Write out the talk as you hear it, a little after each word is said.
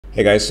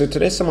Hey guys, so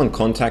today someone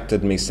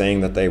contacted me saying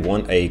that they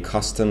want a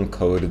custom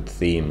coded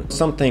theme.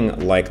 Something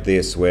like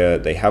this where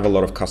they have a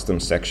lot of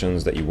custom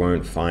sections that you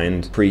won't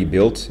find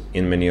pre-built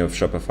in many of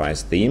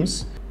Shopify's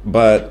themes.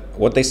 But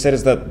what they said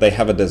is that they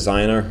have a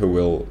designer who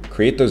will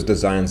create those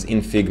designs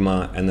in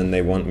Figma, and then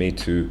they want me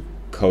to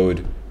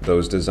code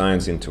those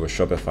designs into a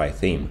Shopify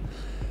theme.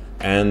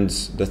 And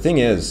the thing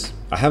is,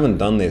 I haven't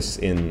done this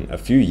in a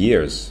few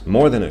years,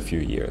 more than a few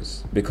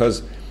years,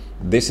 because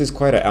this is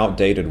quite an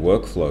outdated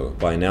workflow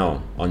by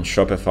now on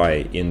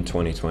Shopify in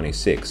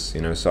 2026,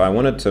 so I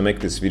wanted to make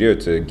this video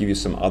to give you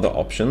some other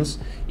options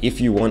if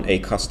you want a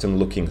custom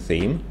looking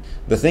theme.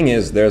 The thing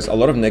is, there's a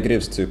lot of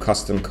negatives to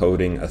custom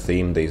coding a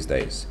theme these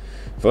days.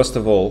 First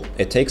of all,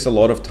 it takes a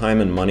lot of time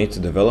and money to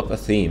develop a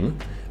theme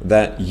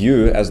that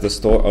you as the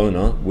store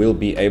owner will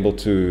be able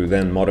to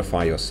then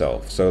modify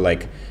yourself. So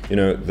like,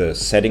 the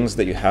settings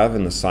that you have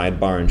in the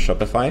sidebar in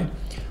Shopify,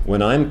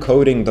 when I'm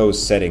coding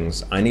those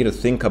settings, I need to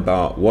think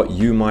about what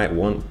you might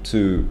want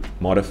to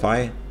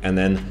modify, and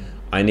then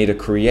I need to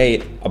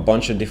create a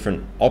bunch of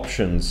different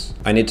options.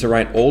 I need to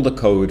write all the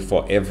code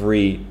for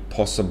every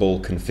possible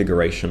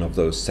configuration of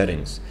those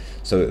settings.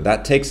 So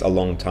that takes a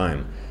long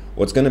time.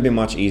 What's going to be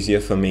much easier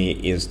for me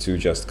is to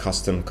just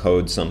custom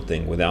code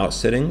something without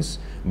settings,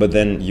 but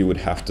then you would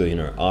have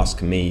to,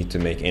 ask me to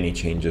make any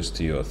changes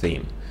to your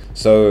theme.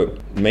 So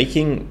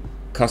making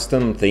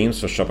custom themes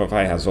for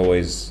Shopify has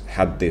always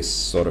had this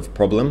sort of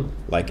problem,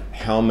 like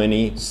how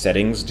many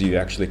settings do you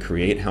actually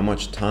create? How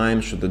much time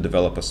should the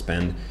developer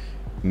spend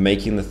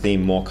making the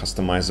theme more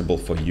customizable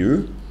for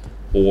you?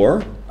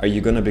 Or are you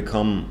going to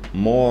become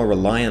more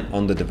reliant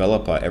on the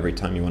developer every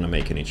time you want to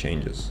make any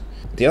changes?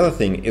 The other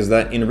thing is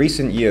that in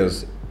recent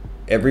years,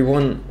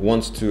 everyone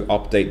wants to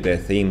update their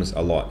themes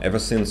a lot. Ever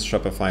since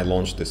Shopify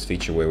launched this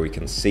feature where we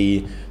can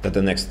see that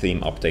the next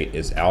theme update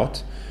is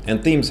out,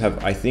 and themes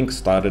have, I think,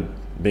 started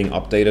being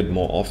updated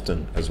more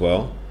often as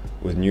well,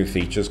 with new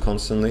features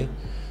constantly.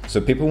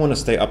 So people want to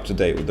stay up to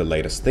date with the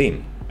latest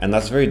theme. And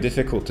that's very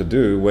difficult to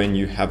do when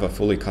you have a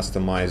fully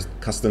customized,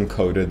 custom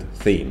coded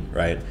theme,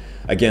 right?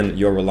 Again,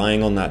 you're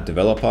relying on that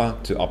developer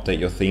to update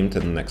your theme to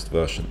the next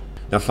version.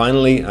 Now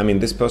finally,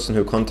 this person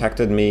who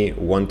contacted me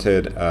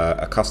wanted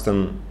a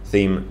custom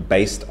theme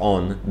based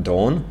on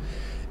Dawn.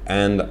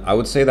 And I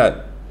would say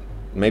that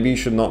maybe you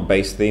should not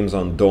base themes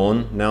on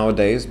Dawn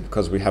nowadays,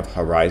 because we have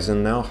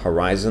Horizon now.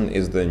 Horizon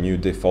is the new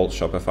default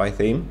Shopify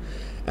theme,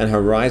 and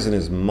Horizon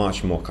is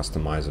much more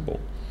customizable,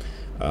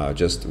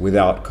 just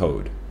without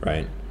code,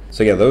 right?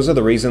 So yeah, those are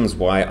the reasons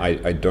why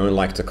I don't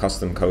like to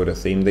custom code a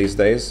theme these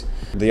days.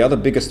 The other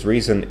biggest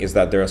reason is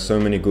that there are so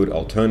many good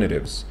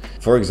alternatives.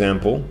 For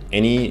example,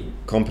 any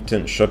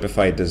competent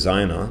Shopify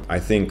designer, I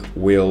think,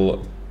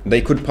 they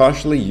could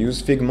partially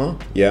use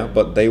Figma, yeah,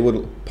 but they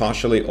would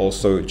partially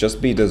also just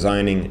be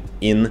designing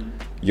in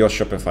your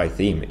Shopify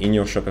theme, in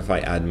your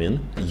Shopify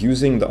admin,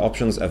 using the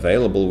options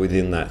available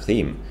within that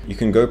theme. You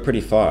can go pretty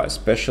far,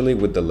 especially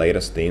with the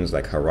latest themes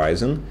like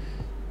Horizon.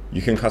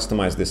 You can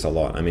customize this a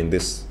lot.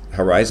 This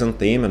Horizon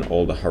theme and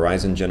all the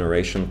Horizon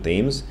generation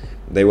themes,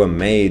 they were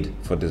made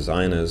for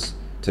designers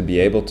to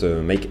be able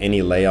to make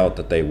any layout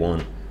that they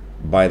want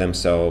by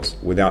themselves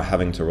without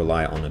having to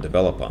rely on a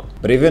developer.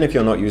 But even if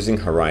you're not using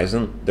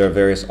Horizon, there are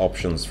various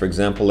options. For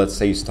example, let's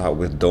say you start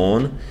with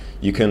Dawn.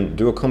 You can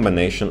do a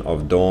combination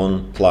of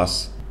Dawn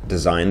plus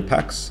Design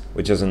Packs,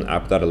 which is an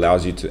app that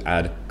allows you to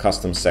add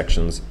custom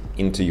sections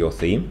into your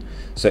theme.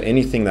 So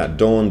anything that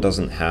Dawn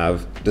doesn't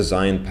have,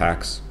 Design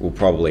Packs will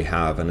probably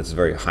have, and it's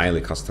very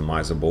highly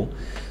customizable.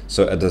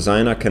 So a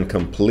designer can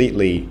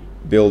completely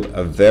build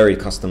a very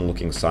custom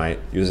looking site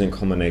using a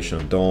combination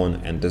of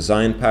Dawn and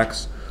Design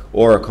Packs,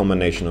 or a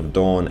combination of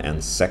Dawn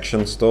and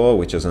Section Store,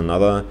 which is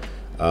another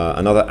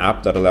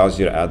app that allows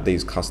you to add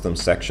these custom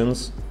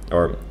sections,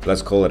 or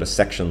let's call it a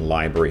section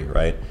library,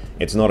 right?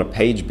 It's not a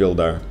page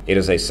builder, it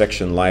is a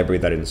section library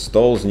that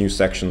installs new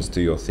sections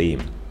to your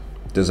theme.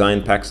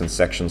 Design Packs and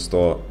Section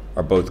Store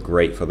are both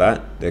great for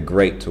that. They're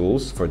great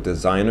tools for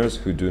designers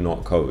who do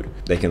not code.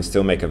 They can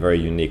still make a very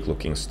unique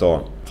looking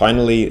store.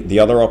 Finally, the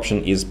other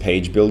option is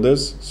page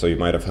builders. So you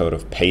might have heard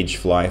of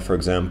Pagefly, for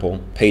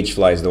example.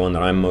 Pagefly is the one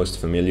that I'm most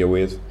familiar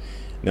with.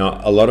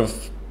 Now, a lot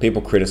of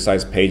people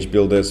criticize page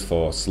builders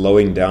for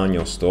slowing down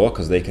your store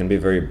because they can be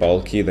very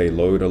bulky. They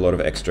load a lot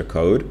of extra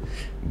code.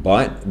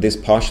 But this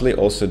partially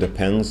also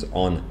depends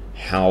on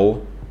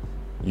how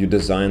you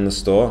design the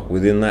store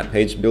within that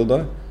page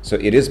builder. So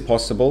it is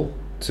possible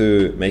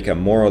to make a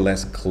more or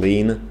less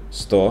clean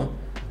store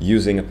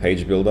using a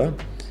page builder.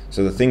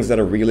 So the things that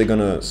are really going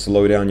to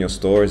slow down your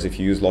store is if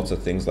you use lots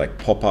of things like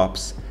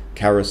pop-ups,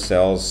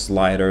 carousels,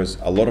 sliders,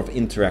 a lot of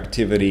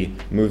interactivity,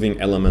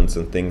 moving elements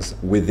and things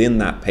within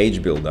that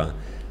page builder.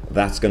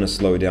 That's going to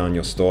slow down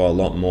your store a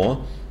lot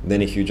more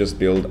than if you just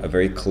build a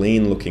very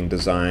clean looking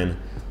design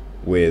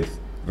with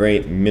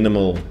very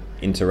minimal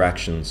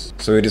interactions.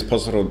 So it is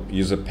possible to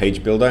use a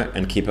page builder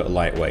and keep it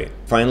lightweight.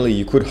 Finally,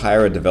 you could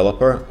hire a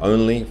developer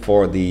only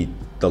for the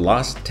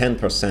last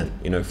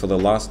 10%, for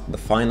the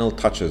final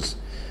touches,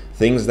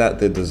 things that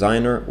the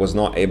designer was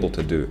not able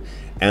to do.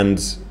 And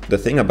the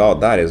thing about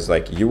that is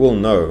like you will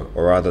know,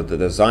 or rather the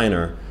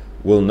designer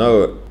will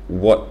know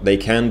what they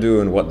can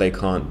do and what they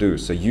can't do.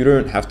 So you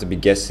don't have to be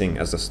guessing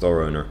as a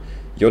store owner.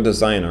 Your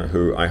designer,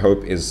 who I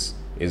hope is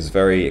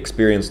very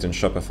experienced in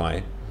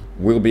Shopify,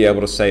 will be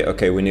able to say,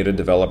 okay, we need a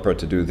developer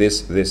to do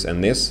this, this,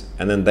 and this.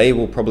 And then they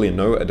will probably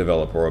know a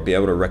developer or be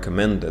able to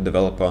recommend a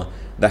developer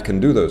that can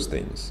do those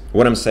things.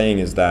 What I'm saying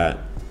is that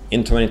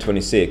in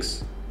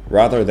 2026,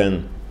 rather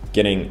than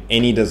getting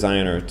any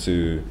designer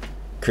to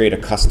create a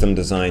custom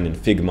design in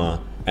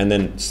Figma and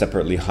then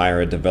separately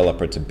hire a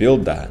developer to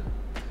build that,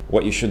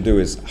 what you should do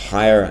is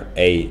hire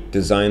a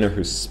designer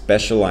who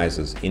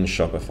specializes in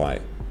Shopify,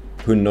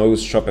 who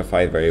knows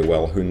Shopify very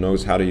well, who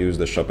knows how to use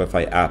the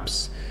Shopify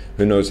apps,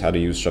 who knows how to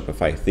use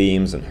Shopify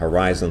themes and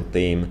Horizon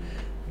theme,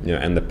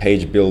 and the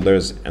page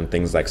builders and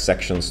things like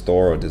section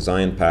store or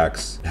design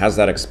packs, has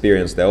that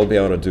experience. They'll be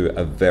able to do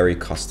a very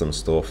custom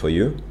store for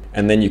you.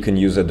 And then you can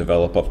use a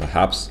developer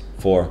perhaps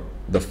for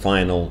the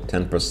final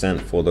 10%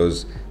 for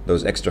those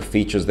extra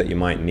features that you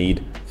might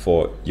need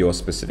for your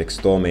specific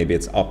store. Maybe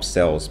it's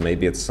upsells,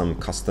 maybe it's some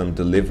custom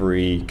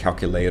delivery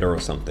calculator or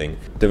something.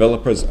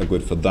 Developers are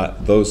good for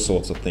those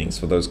sorts of things,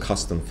 for those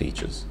custom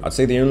features. I'd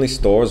say the only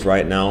stores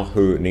right now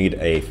who need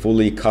a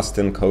fully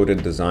custom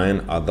coded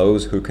design are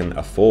those who can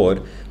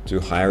afford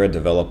to hire a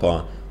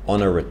developer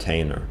on a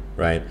retainer,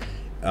 right?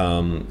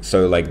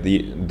 So like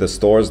the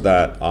stores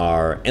that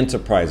are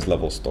enterprise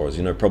level stores,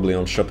 probably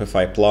on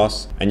Shopify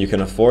Plus, and you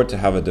can afford to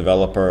have a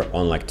developer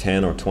on like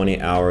 10 or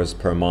 20 hours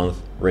per month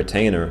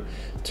retainer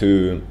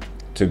to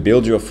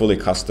build you a fully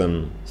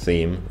custom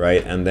theme,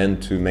 right? And then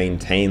to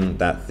maintain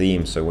that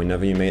theme. So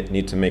whenever you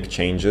need to make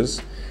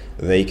changes,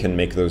 they can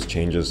make those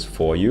changes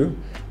for you.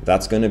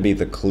 That's going to be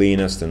the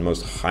cleanest and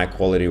most high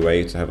quality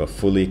way to have a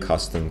fully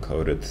custom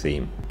coded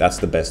theme. That's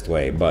the best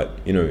way, but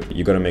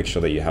you got to make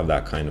sure that you have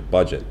that kind of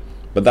budget.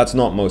 But that's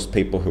not most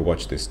people who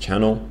watch this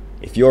channel.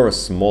 If you're a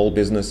small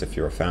business, if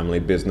you're a family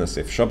business,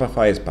 if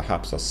Shopify is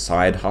perhaps a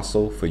side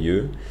hustle for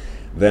you,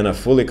 then a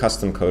fully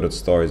custom coded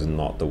store is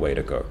not the way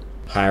to go.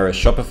 Hire a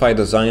Shopify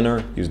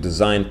designer, use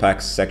design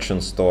packs,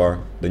 section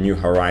store, the new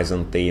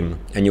Horizon theme,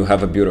 and you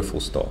have a beautiful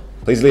store.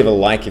 Please leave a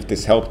like if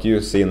this helped you.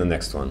 See you in the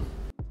next one.